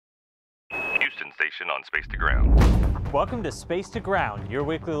Ground Station on Space to Ground. Welcome to Space to Ground, your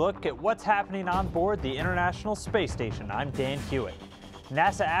weekly look at what's happening on board the International Space Station. I'm Dan Hewitt.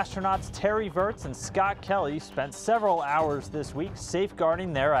 NASA astronauts Terry Virts and Scott Kelly spent several hours this week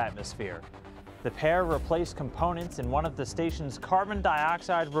safeguarding their atmosphere. The pair replaced components in one of the station's carbon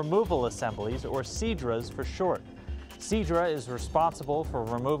dioxide removal assemblies, or CDRAs for short. CDRA is responsible for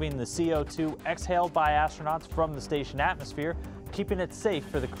removing the CO2 exhaled by astronauts from the station atmosphere, keeping it safe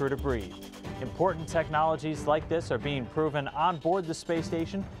for the crew to breathe. Important technologies like this are being proven on board the space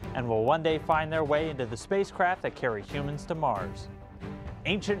station and will one day find their way into the spacecraft that carry humans to Mars.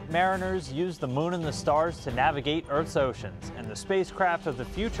 Ancient mariners used the moon and the stars to navigate Earth's oceans, and the spacecraft of the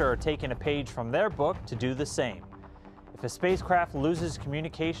future are taking a page from their book to do the same. If a spacecraft loses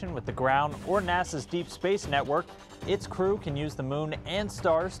communication with the ground or NASA's Deep Space Network, its crew can use the moon and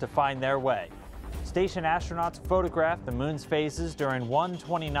stars to find their way. Station astronauts photographed the moon's phases during one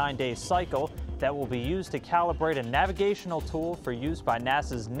 29-day cycle that will be used to calibrate a navigational tool for use by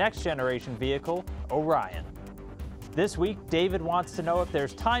NASA's next-generation vehicle, Orion. This week, David wants to know if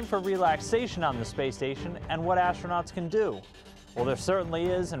there's time for relaxation on the space station and what astronauts can do. Well, there certainly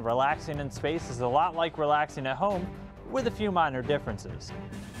is, and relaxing in space is a lot like relaxing at home, with a few minor differences.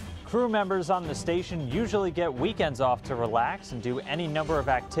 Crew members on the station usually get weekends off to relax and do any number of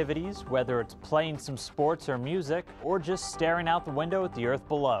activities, whether it's playing some sports or music, or just staring out the window at the Earth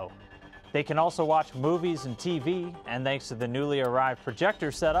below. They can also watch movies and TV, and thanks to the newly arrived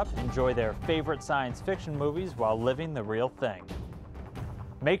projector setup, enjoy their favorite science fiction movies while living the real thing.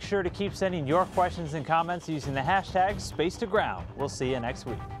 Make sure to keep sending your questions and comments using the hashtag #SpaceToGround. We'll see you next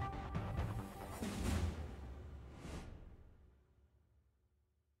week.